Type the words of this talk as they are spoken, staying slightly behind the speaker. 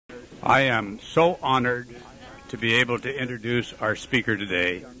I am so honored to be able to introduce our speaker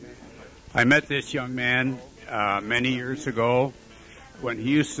today. I met this young man many years ago when he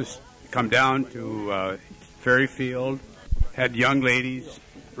used to come down to Ferry Field, had young ladies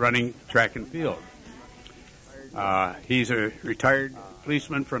running track and field. He's a retired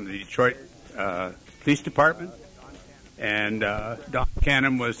policeman from the Detroit Police Department, and Don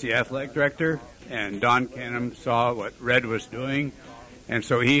McEwen was the athletic director, and Don McEwen saw what Red was doing, and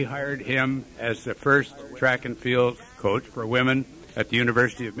so he hired him as the first track and field coach for women at the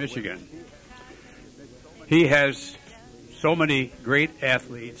University of Michigan. He has so many great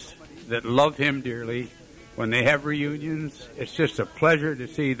athletes that love him dearly. When they have reunions, it's just a pleasure to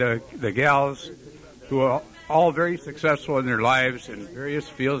see the gals who are all very successful in their lives in various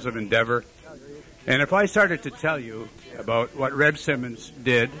fields of endeavor. And if I started to tell you about what Red Simmons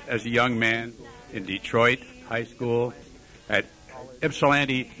did as a young man in Detroit High School, at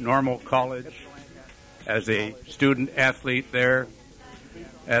Ypsilanti Normal College, as a student athlete there,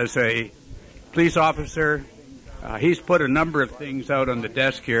 as a police officer, he's put a number of things out on the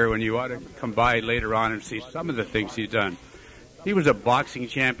desk here when you ought to come by later on and see some of the things he's done. He was a boxing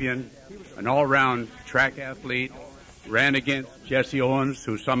champion, an all-around track athlete, ran against Jesse Owens,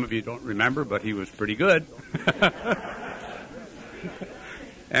 who some of you don't remember, but he was pretty good.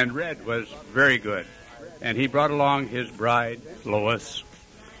 And Red was very good. And he brought along his bride, Lois.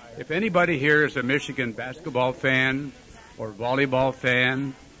 If anybody here is a Michigan basketball fan or volleyball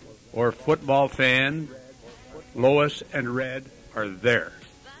fan or football fan, Lois and Red are there.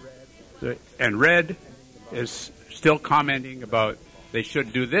 And Red is still commenting about they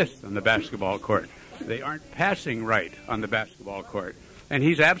should do this on the basketball court. They aren't passing right on the basketball court. And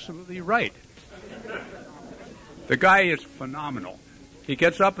he's absolutely right. The guy is phenomenal. He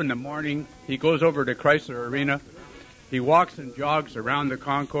gets up in the morning, he goes over to Chrysler Arena, he walks and jogs around the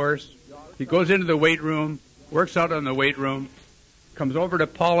concourse, he goes into the weight room, works out on the weight room, comes over to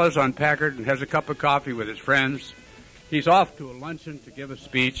Paula's on Packard and has a cup of coffee with his friends. He's off to a luncheon to give a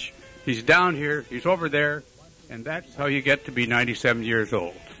speech. He's down here, he's over there, and that's how you get to be 97 years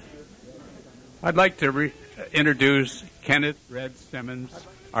old. I'd like to introduce Kenneth Red Simmons,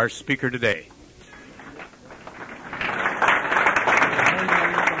 our speaker today.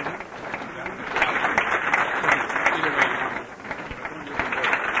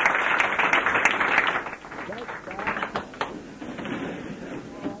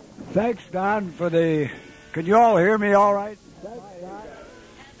 Thanks, Don, for the... Can you all hear me all right?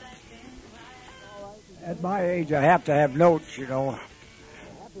 At my age, I have to have notes, you know.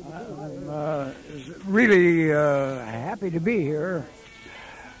 I'm really happy to be here.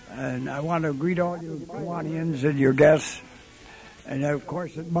 And I want to greet all you Kiwanians and your guests. And, of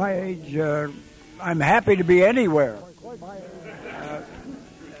course, at my age, I'm happy to be anywhere.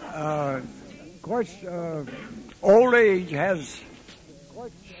 Of course, old age has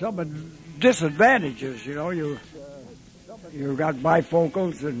some disadvantages, you know. You've got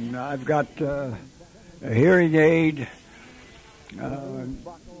bifocals, and I've got a hearing aid.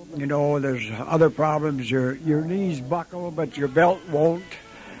 You know, there's other problems. Your knees buckle, but your belt won't.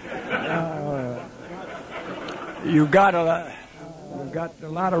 You've got a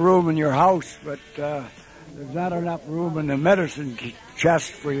lot of room in your house, but there's not enough room in the medicine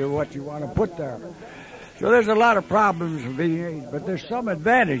chest for you what you want to put there. So there's a lot of problems with being aged, but there's some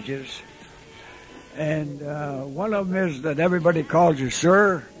advantages. And one of them is that everybody calls you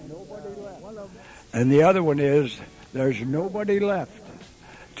sir. And the other one is there's nobody left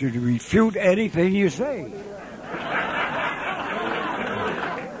to refute anything you say.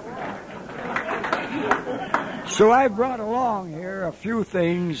 So I brought along here a few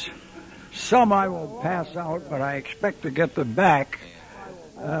things. Some I will pass out, but I expect to get them back.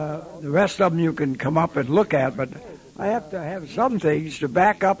 The rest of them you can come up and look at, but I have to have some things to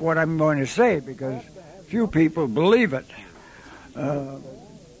back up what I'm going to say because few people believe it. But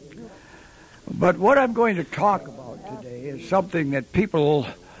what I'm going to talk about today is something that people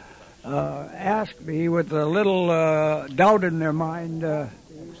ask me with a little doubt in their mind.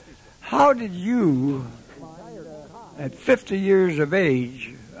 How did you, at 50 years of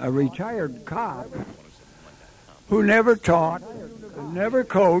age, a retired cop who never taught, never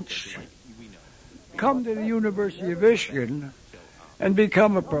coached, come to the University of Michigan and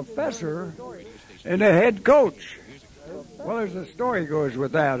become a professor and a head coach? Well, there's a story goes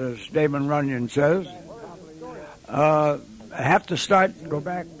with that, as Damon Runyon says. I have to go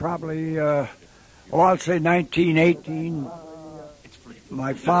back probably, I'll say 1918.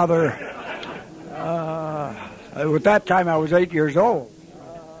 My father, at that time I was 8 years old.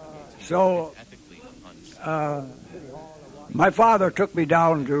 So, My father took me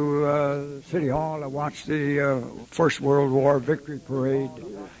down to City Hall. I watched the First World War Victory Parade.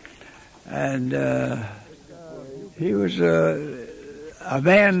 And he was a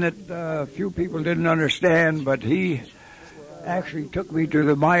man that few people didn't understand, but he actually took me to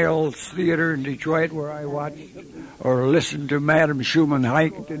the Miles Theater in Detroit where I watched or listened to Madame Schumann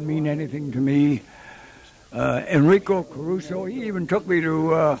hike. It didn't mean anything to me. Enrico Caruso, he even took me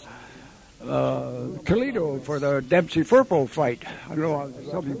to Toledo for the Dempsey-Firpo fight. I know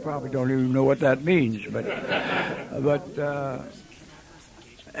some of you probably don't even know what that means, but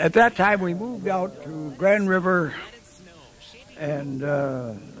at that time we moved out to Grand River and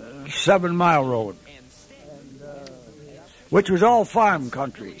 7 Mile Road, which was all farm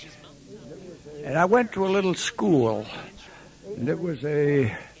country. And I went to a little school, and it was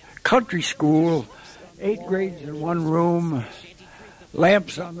a country school, 8 grades in one room,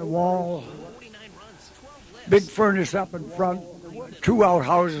 lamps on the wall, big furnace up in front, 2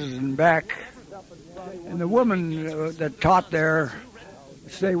 outhouses in back. And the woman that taught there,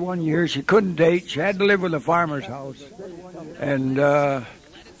 say 1 year, she couldn't date. She had to live in a farmer's house. And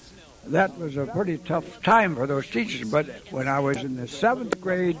that was a pretty tough time for those teachers. But when I was in the 7th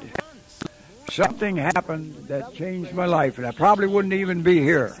grade, something happened that changed my life. And I probably wouldn't even be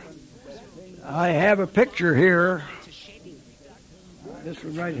here. I have a picture here. This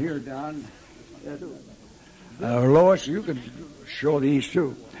one right here, Don. Lois, you can show these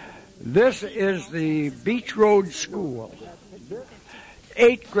too. This is the Beach Road School.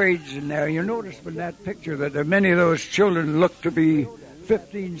 8 grades in there. You notice from that picture that many of those children look to be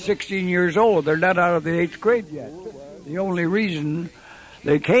 15, 16 years old. They're not out of the 8th grade yet. The only reason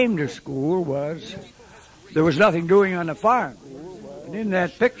they came to school was there was nothing doing on the farm. And in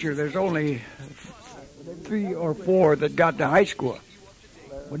that picture, there's only 3 or 4 that got to high school.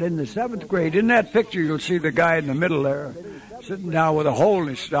 But in the 7th grade, in that picture, you'll see the guy in the middle there, sitting down with a hole in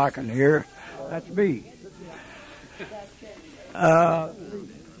his stocking here. That's me.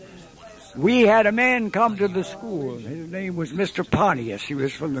 We had a man come to the school. His name was Mr. Pontius. He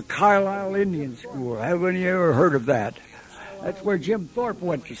was from the Carlisle Indian School. Haven't you ever heard of that? That's where Jim Thorpe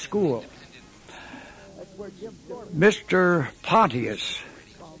went to school. Mr. Pontius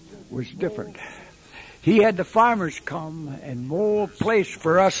was different. He had the farmers come and mow a place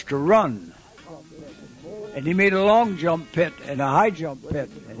for us to run. And he made a long jump pit and a high jump pit.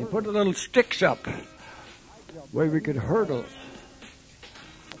 And he put the little sticks up where we could hurdle.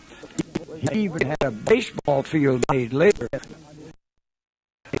 He even had a baseball field made later.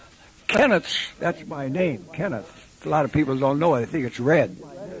 Kenneth, that's my name, Kenneth. A lot of people don't know it. I think it's Red.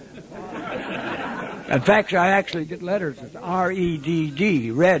 In fact, I actually get letters. It's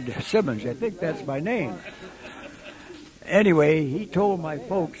R-E-D-D, Red Simmons. I think that's my name. Anyway, he told my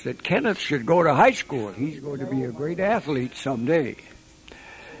folks that Kenneth should go to high school. He's going to be a great athlete someday.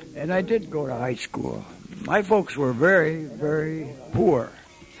 And I did go to high school. My folks were very, very poor.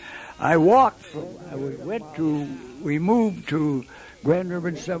 I walked we moved to Grand River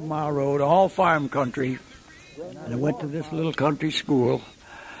and 7 Mile Road, all farm country. And I went to this little country school.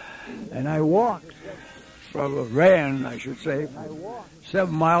 And I walked ran, from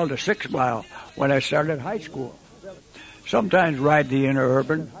 7 Mile to 6 Mile when I started high school. Sometimes ride the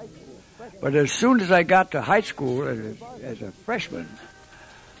interurban. But as soon as I got to high school as a freshman,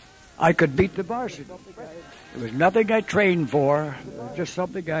 I could beat the varsity. It was nothing I trained for. It was just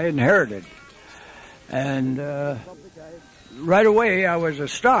something I inherited. And right away, I was a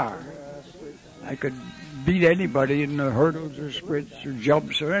star. I could beat anybody in the hurdles or sprints or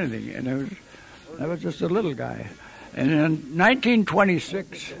jumps or anything. And I was just a little guy. And in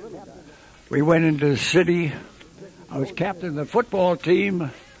 1926, we went into the city. I was captain of the football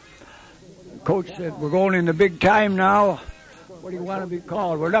team. Coach said, "We're going in the big time now. What do you want to be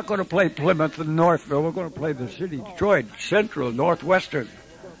called?" "We're not going to play Plymouth and Northville. We're going to play the city, Detroit, Central, Northwestern."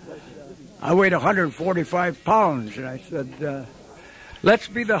 I weighed 145 pounds, and I said, "Let's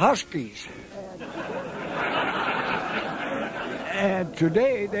be the Huskies." And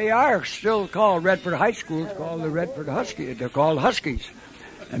today they are still called Redford High School. It's called the Redford Huskies. They're called Huskies.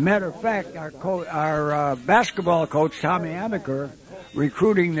 As a matter of fact, our basketball coach, Tommy Amaker,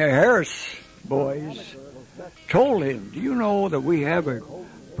 recruiting the Harris boys, told him, "Do you know that we have a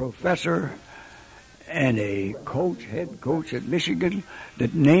professor and a head coach at Michigan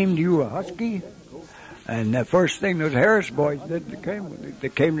that named you a Husky?" And the first thing those Harris boys did, they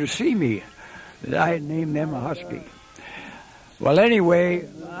came to see me, that I had named them a Husky. Well, anyway,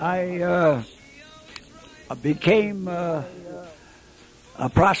 I became a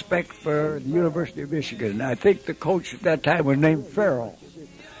prospect for the University of Michigan. I think the coach at that time was named Farrell.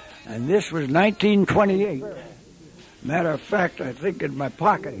 And this was 1928. Matter of fact, I think in my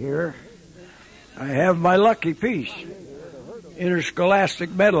pocket here, I have my lucky piece. Interscholastic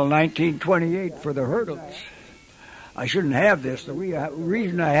Medal, 1928, for the hurdles. I shouldn't have this. The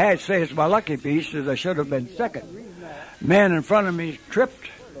reason I say it's my lucky piece is I should have been second. Man in front of me tripped,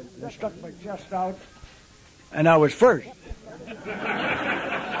 and stuck my chest out, and I was first.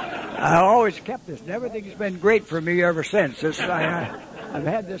 I always kept this, and everything's been great for me ever since. I've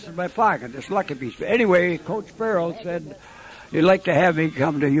had this in my pocket, this lucky piece. But anyway, Coach Farrell said he'd like to have me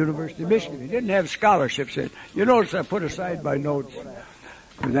come to University of Michigan. He didn't have scholarships in. You notice I put aside my notes.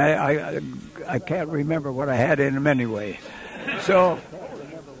 And I can't remember what I had in them anyway. So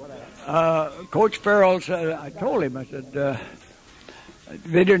Coach Farrell said, I told him, I said,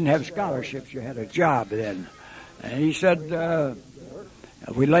 they didn't have scholarships. You had a job then. And he said,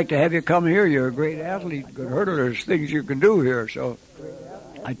 we'd like to have you come here. You're a great athlete, good hurdler. There's things you can do here. So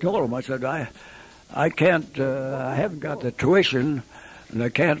I told him, I said, I can't, I haven't got the tuition and I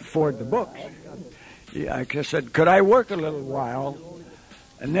can't afford the books. I said, could I work a little while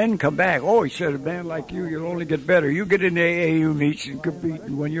and then come back? Oh, he said, a man like you'll only get better. You get in the AAU meets and compete,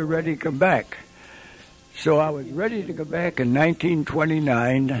 and when you're ready, come back. So I was ready to come back in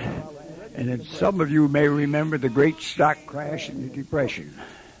 1929, and some of you may remember the great stock crash and the Depression.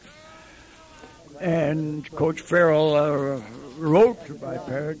 And Coach Farrell wrote to my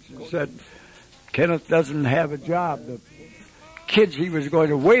parents and said, Kenneth doesn't have a job. The kids he was going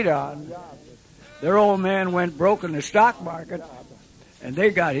to wait on, their old man went broke in the stock market, and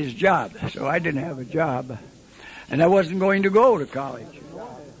they got his job. So I didn't have a job, and I wasn't going to go to college.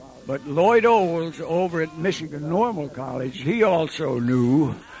 But Lloyd Owens over at Michigan Normal College, he also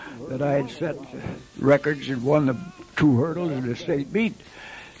knew that I had set records and won the 2 hurdles in the state meet.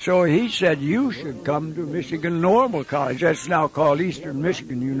 So he said, you should come to Michigan Normal College. That's now called Eastern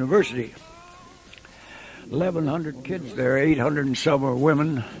Michigan University. 1,100 kids there, 800 and some are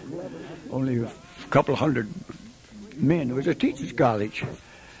women, only a couple hundred men. It was a teacher's college.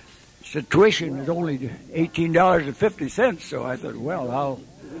 He said tuition is only $18.50, so I thought, well, I'll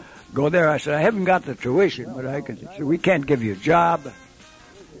go there. I said, I haven't got the tuition, but I can. So we can't give you a job.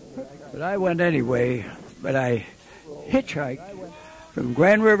 But I went anyway, but I hitchhiked from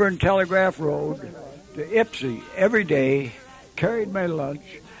Grand River and Telegraph Road to Ypsi every day, carried my lunch,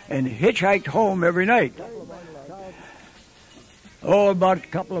 and hitchhiked home every night. Oh, about a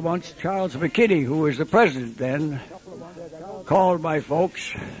couple of months, Charles McKinney, who was the president then, called my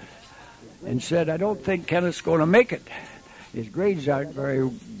folks and said, I don't think Kenneth's going to make it. His grades aren't very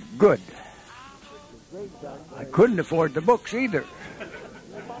good. I couldn't afford the books either.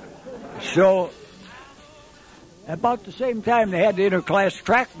 So, about the same time they had the interclass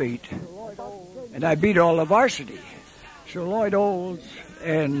track meet, and I beat all the varsity. So Lloyd Owens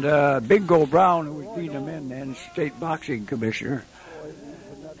and Bingo Brown, who was beating them in then, state boxing commissioner,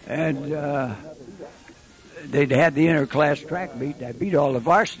 and they'd had the interclass track meet, and I beat all the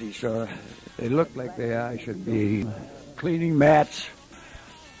varsity, so they looked like I should be cleaning mats,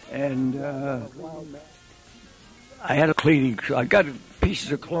 and I had I got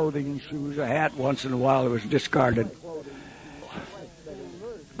pieces of clothing and shoes, a hat once in a while that was discarded.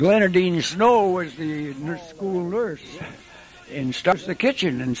 Glenardine Snow was the school nurse in the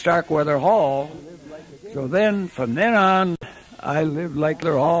kitchen in Starkweather Hall. So then, from then on, I lived like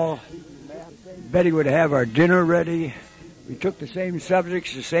their hall. Betty would have our dinner ready. We took the same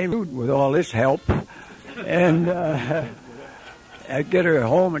subjects, the same food with all this help. And I'd get her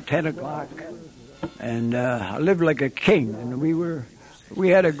home at 10 o'clock. And I lived like a king. And we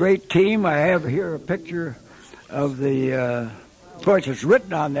had a great team. I have here a picture of the, of course it's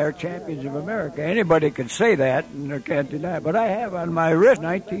written on there, Champions of America. Anybody could say that, and I can't deny it. But I have on my wrist,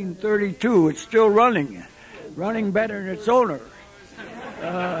 1932, it's still running better than its owner.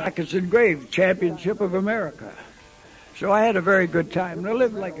 It's engraved, Championship of America. So I had a very good time, and I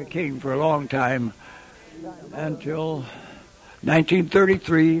lived like a king for a long time until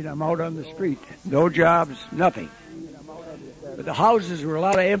 1933, and I'm out on the street. No jobs, nothing. But the houses were a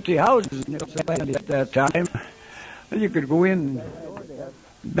lot of empty houses at that time. And you could go in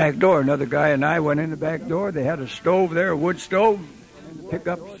back door. Another guy and I went in the back door. They had a stove there, a wood stove, pick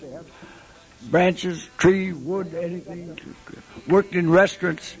up branches, tree, wood, anything. Worked in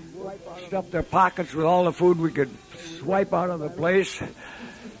restaurants, stuffed their pockets with all the food we could swipe out of the place.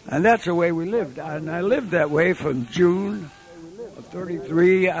 And that's the way we lived. And I lived that way from June of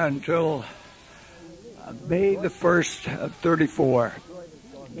 33 until May the 1st of 34.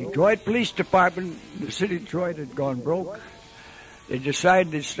 Detroit Police Department, the city of Detroit had gone broke. They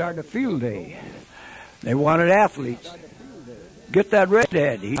decided to start a field day. They wanted athletes. Get that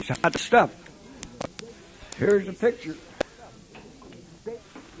redhead, he's hot stuff. Here's a picture.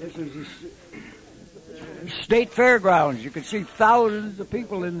 This is the state fairgrounds. You can see thousands of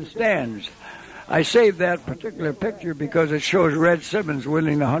people in the stands. I saved that particular picture because it shows Red Simmons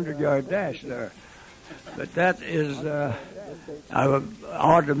winning the 100-yard dash there. But that is, I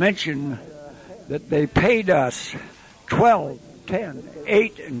ought to mention that they paid us 12, 10,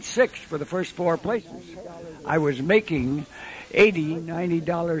 8, and 6 for the first 4 places. I was making $80,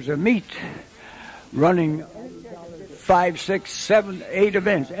 $90 a meet, running 5, 6, 7, 8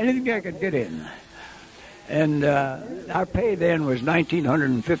 events, anything I could get in. And our pay then was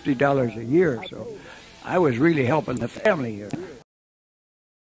 $1,950 a year, so I was really helping the family here.